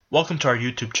Welcome to our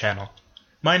YouTube channel.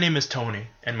 My name is Tony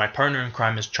and my partner in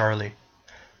crime is Charlie.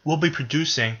 We'll be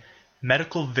producing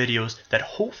medical videos that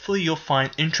hopefully you'll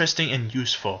find interesting and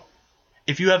useful.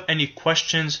 If you have any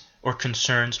questions or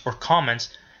concerns or comments,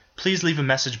 please leave a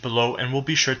message below and we'll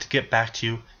be sure to get back to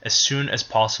you as soon as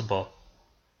possible.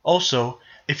 Also,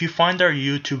 if you find our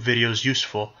YouTube videos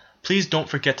useful, please don't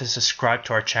forget to subscribe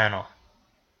to our channel.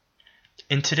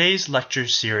 In today's lecture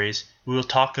series, we will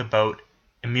talk about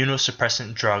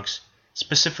immunosuppressant drugs,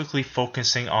 specifically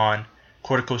focusing on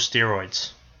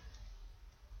corticosteroids.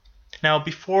 Now,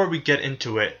 before we get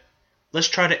into it, let's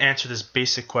try to answer this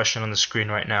basic question on the screen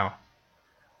right now.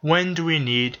 When do we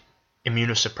need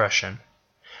immunosuppression?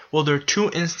 Well, there are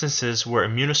two instances where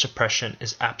immunosuppression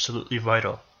is absolutely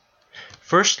vital.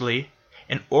 Firstly,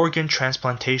 an organ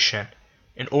transplantation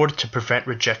in order to prevent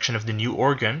rejection of the new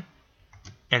organ.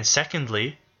 And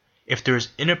secondly, if there is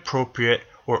inappropriate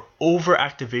or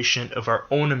overactivation of our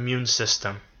own immune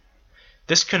system.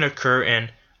 This can occur in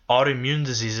autoimmune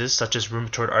diseases such as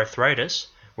rheumatoid arthritis,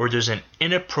 where there's an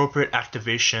inappropriate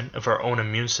activation of our own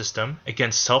immune system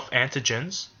against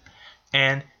self-antigens,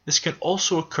 and this can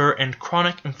also occur in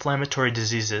chronic inflammatory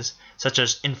diseases such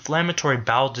as inflammatory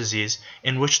bowel disease,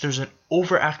 in which there's an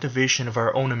overactivation of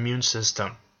our own immune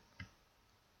system.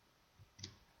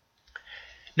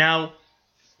 Now,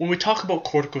 when we talk about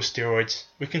corticosteroids,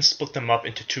 we can split them up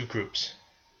into two groups: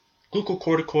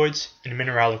 glucocorticoids and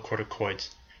mineralocorticoids.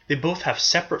 They both have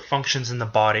separate functions in the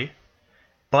body,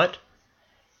 but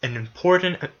an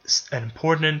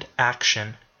important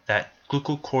action that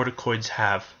glucocorticoids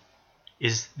have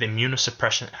is the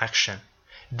immunosuppression action.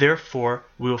 Therefore,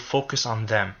 we will focus on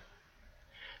them.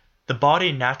 The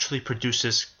body naturally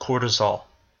produces cortisol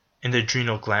in the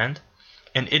adrenal gland,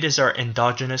 and it is our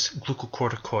endogenous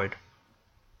glucocorticoid.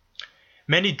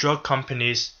 Many drug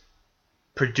companies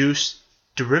produce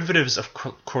derivatives of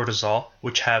cortisol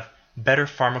which have better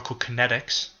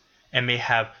pharmacokinetics and may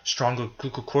have stronger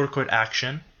glucocorticoid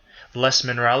action, less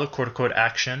mineralocorticoid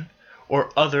action,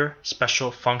 or other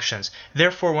special functions.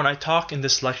 Therefore, when I talk in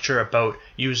this lecture about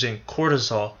using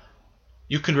cortisol,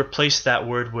 you can replace that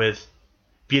word with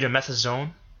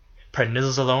betamethasone,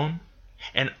 prednisolone,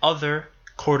 and other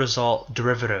cortisol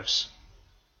derivatives.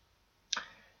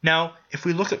 Now, if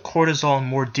we look at cortisol in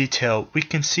more detail, we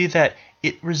can see that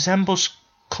it resembles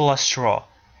cholesterol,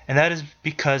 and that is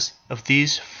because of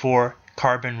these 4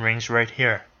 carbon rings right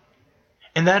here.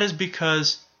 And that is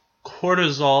because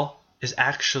cortisol is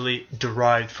actually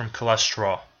derived from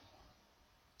cholesterol.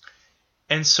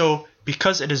 And so,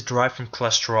 because it is derived from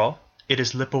cholesterol, it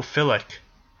is lipophilic,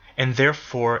 and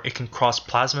therefore it can cross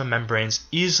plasma membranes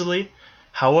easily.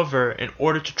 However, in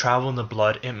order to travel in the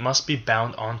blood, it must be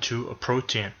bound onto a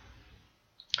protein.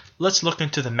 Let's look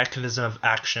into the mechanism of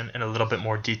action in a little bit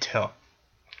more detail.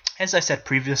 As I said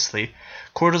previously,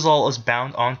 cortisol is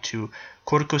bound onto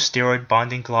corticosteroid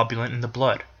binding globulin in the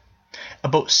blood.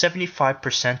 About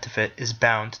 75% of it is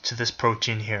bound to this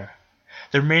protein here.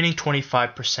 The remaining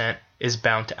 25% is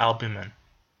bound to albumin.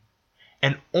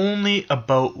 And only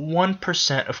about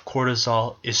 1% of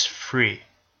cortisol is free.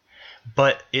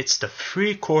 But it's the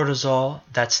free cortisol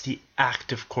that's the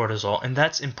active cortisol, and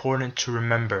that's important to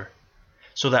remember.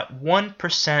 So that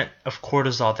 1% of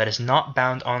cortisol that is not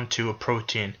bound onto a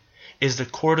protein is the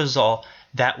cortisol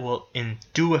that will in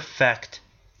due effect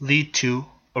lead to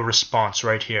a response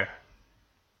right here.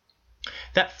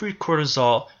 That free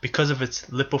cortisol, because of its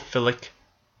lipophilic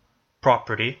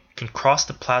property, can cross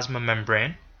the plasma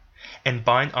membrane and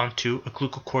bind onto a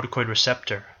glucocorticoid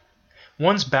receptor.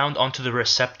 Once bound onto the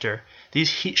receptor, these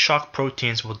heat shock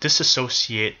proteins will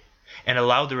dissociate and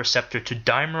allow the receptor to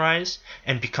dimerize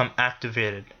and become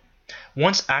activated.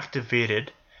 Once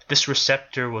activated, this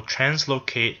receptor will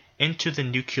translocate into the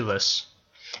nucleus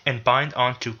and bind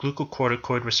onto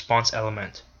glucocorticoid response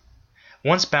element.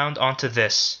 Once bound onto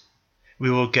this, we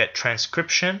will get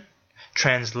transcription,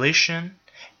 translation,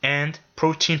 and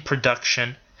protein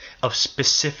production of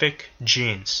specific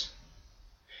genes.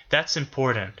 That's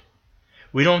important.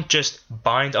 We don't just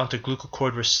bind onto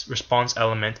glucocorticoid response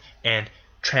element and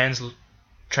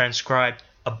transcribe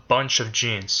a bunch of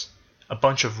genes, a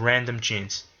bunch of random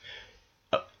genes.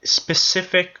 A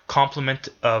specific complement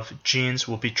of genes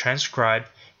will be transcribed,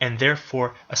 and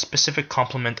therefore a specific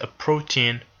complement of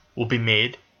protein will be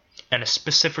made, and a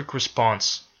specific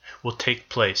response will take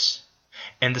place.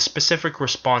 And the specific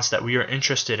response that we are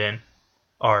interested in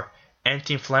are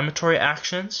anti-inflammatory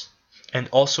actions and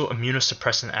also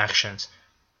immunosuppressant actions.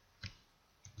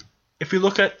 If we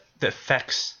look at the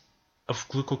effects of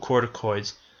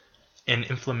glucocorticoids in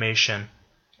inflammation,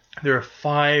 there are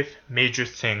 5 major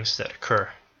things that occur.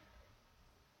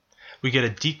 We get a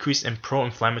decrease in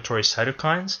pro-inflammatory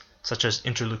cytokines, such as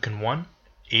interleukin-1,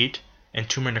 8, and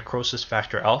tumor necrosis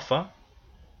factor alpha.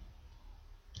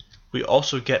 We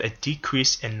also get a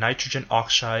decrease in nitrogen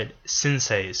oxide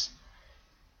synthase.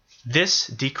 This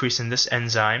decrease in this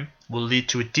enzyme will lead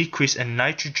to a decrease in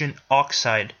nitrogen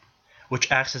oxide,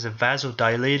 which acts as a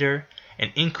vasodilator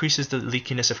and increases the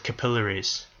leakiness of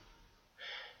capillaries.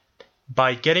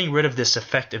 By getting rid of this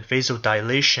effect of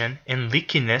vasodilation and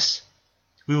leakiness,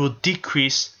 we will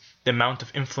decrease the amount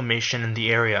of inflammation in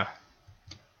the area.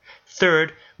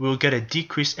 Third, we will get a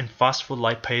decrease in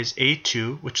phospholipase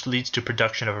A2, which leads to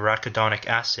production of arachidonic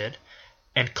acid,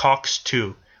 and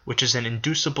COX-2, which is an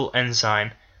inducible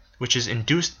enzyme which is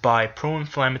induced by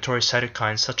pro-inflammatory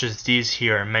cytokines such as these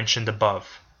here mentioned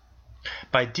above.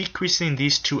 By decreasing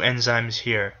these two enzymes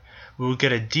here, we will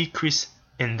get a decrease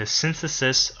in the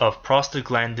synthesis of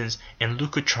prostaglandins and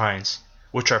leukotrienes,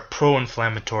 which are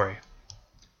pro-inflammatory.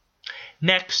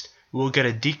 Next, we will get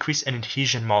a decrease in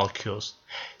adhesion molecules.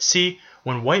 See,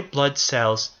 when white blood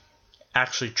cells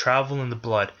actually travel in the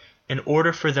blood, in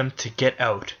order for them to get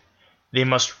out, they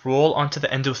must roll onto the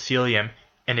endothelium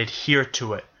and adhere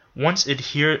to it. Once it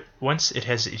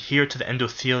has adhered to the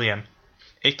endothelium,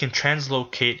 it can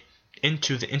translocate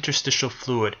into the interstitial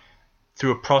fluid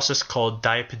through a process called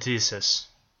diapedesis.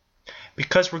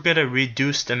 Because we're going to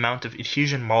reduce the amount of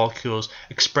adhesion molecules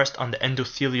expressed on the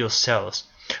endothelial cells,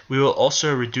 we will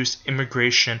also reduce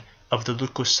immigration of the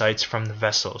leukocytes from the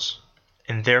vessels,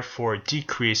 and therefore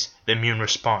decrease the immune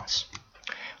response.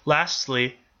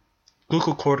 Lastly,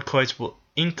 glucocorticoids will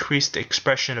increase the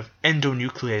expression of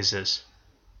endonucleases,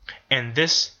 and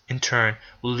this in turn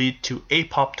will lead to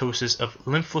apoptosis of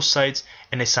lymphocytes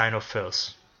and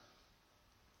eosinophils.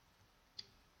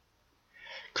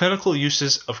 Clinical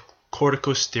uses of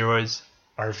corticosteroids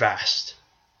are vast.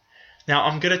 Now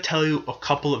I'm going to tell you a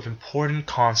couple of important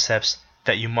concepts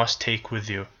that you must take with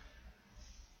you.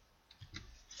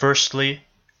 Firstly,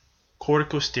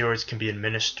 corticosteroids can be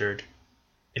administered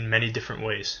in many different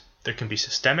ways. There can be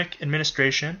systemic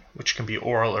administration, which can be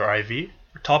oral or IV,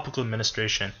 or topical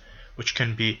administration, which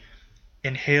can be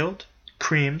inhaled,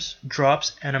 creams,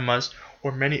 drops, enemas,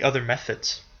 or many other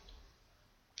methods.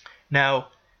 Now,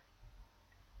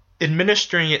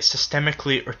 administering it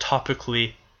systemically or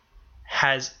topically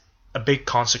has a big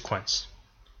consequence.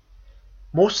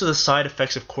 Most of the side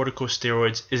effects of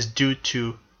corticosteroids is due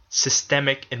to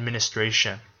systemic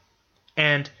administration.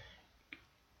 And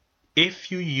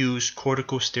if you use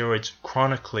corticosteroids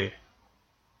chronically,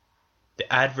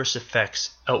 the adverse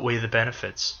effects outweigh the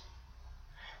benefits.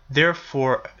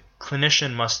 Therefore, a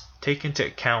clinician must take into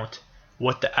account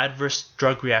what the adverse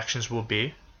drug reactions will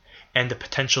be and the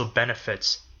potential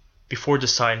benefits before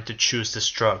deciding to choose this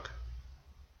drug.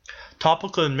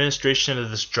 Topical administration of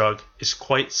this drug is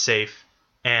quite safe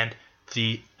and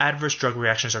the adverse drug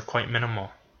reactions are quite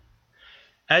minimal.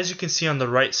 As you can see on the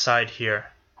right side here,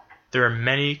 there are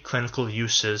many clinical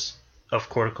uses of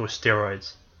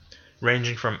corticosteroids,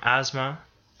 ranging from asthma,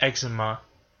 eczema,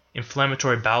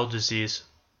 inflammatory bowel disease,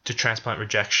 to transplant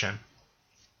rejection.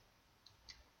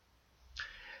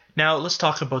 Now let's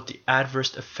talk about the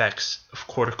adverse effects of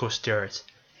corticosteroids.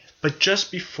 But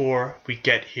just before we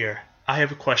get here, I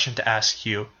have a question to ask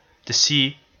you to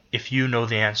see if you know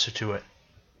the answer to it.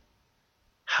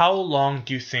 How long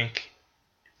do you think,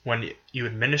 when you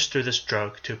administer this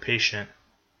drug to a patient,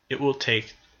 it will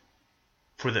take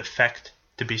for the effect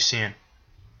to be seen?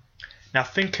 Now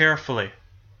think carefully.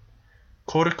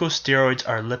 Corticosteroids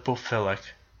are lipophilic,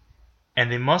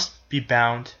 and they must be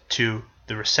bound to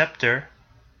the receptor,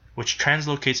 which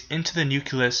translocates into the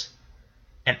nucleus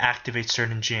and activates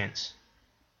certain genes.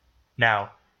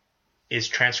 Now, is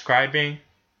transcribing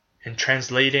and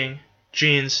translating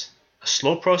genes a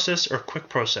slow process or a quick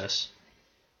process?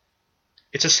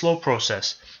 It's a slow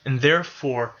process, and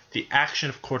therefore the action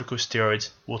of corticosteroids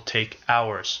will take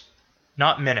hours,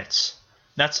 not minutes.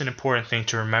 That's an important thing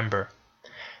to remember.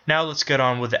 Now let's get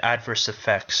on with the adverse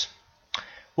effects.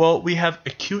 Well, we have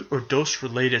acute or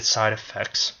dose-related side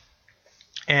effects,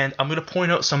 and I'm going to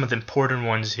point out some of the important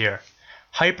ones here.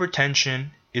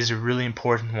 Hypertension is a really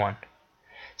important one.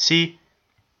 See,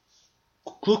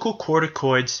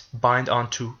 glucocorticoids bind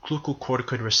onto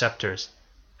glucocorticoid receptors.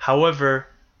 However,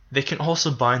 they can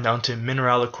also bind onto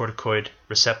mineralocorticoid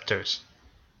receptors.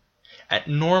 At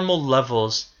normal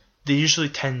levels, they usually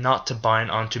tend not to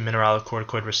bind onto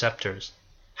mineralocorticoid receptors.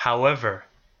 However,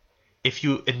 if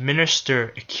you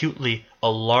administer acutely a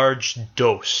large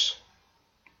dose,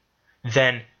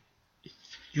 then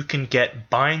you can get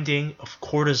binding of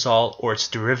cortisol or its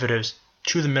derivatives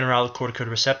to the mineralocorticoid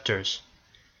receptors.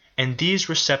 And these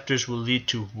receptors will lead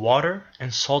to water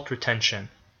and salt retention,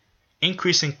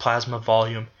 increasing plasma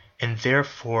volume, and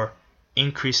therefore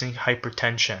increasing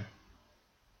hypertension.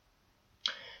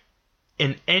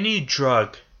 In any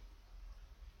drug,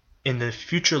 in the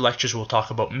future lectures we'll talk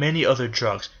about many other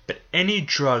drugs, but any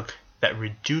drug that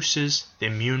reduces the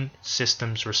immune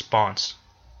system's response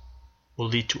will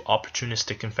lead to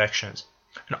opportunistic infections.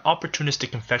 An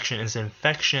opportunistic infection is an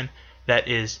infection that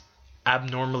is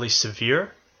abnormally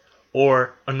severe,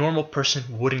 or a normal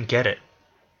person wouldn't get it.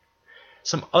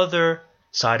 Some other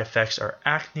side effects are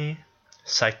acne,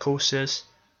 psychosis,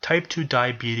 type 2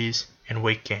 diabetes, and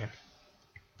weight gain.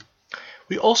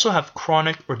 We also have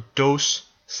chronic or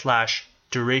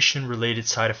dose/duration related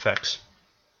side effects.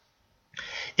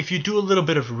 If you do a little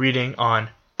bit of reading on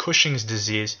Cushing's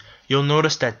disease, you'll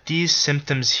notice that these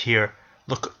symptoms here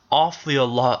look awfully a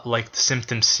lot like the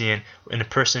symptoms seen in a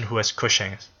person who has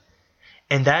Cushing's.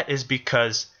 And that is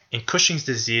because in Cushing's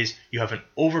disease, you have an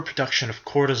overproduction of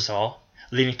cortisol,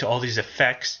 leading to all these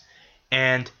effects,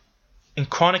 and in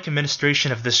chronic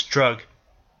administration of this drug,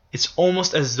 it's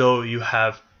almost as though you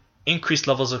have increased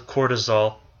levels of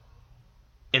cortisol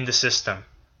in the system,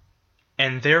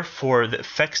 and therefore the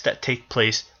effects that take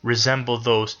place resemble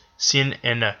those seen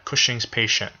in a Cushing's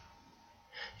patient.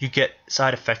 You get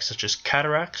side effects such as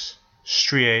cataracts,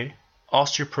 striae,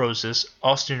 osteoporosis,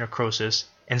 osteonecrosis,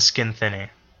 and skin thinning.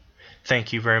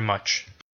 Thank you very much.